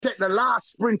take the last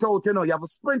sprint out, you know. You have a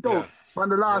sprint out from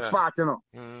the last part, you know.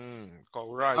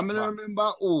 Right, I mean, I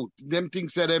remember, them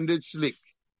things said them did slick.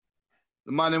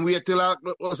 The man and wait till I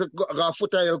got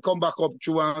foot I come back up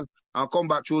through and come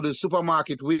back through the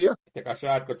supermarket with you. Take a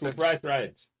shortcut to Price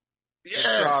Right.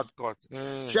 Yeah.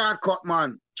 Shortcut,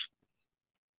 man.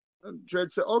 And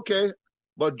Dread said, okay.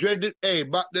 But Dread did,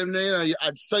 back then, you know,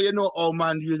 I'd say, you know, oh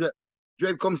man,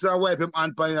 Dread comes and wipe him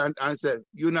hand and say,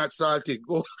 you're not salty.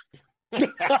 Go.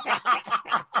 It's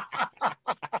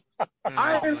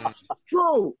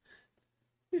true.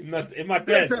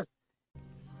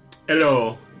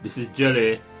 Hello, this is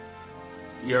Jelly,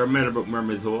 your Meadowbrook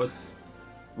Memories host.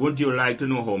 Would you like to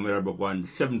know how Meadowbrook won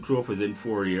 7 trophies in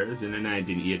 4 years in the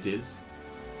 1980s?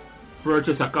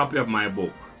 Purchase a copy of my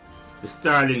book, The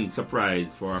Startling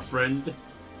Surprise for a Friend,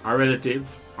 a Relative,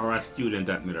 or a Student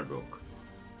at Meadowbrook.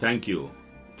 Thank you.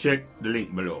 Check the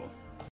link below.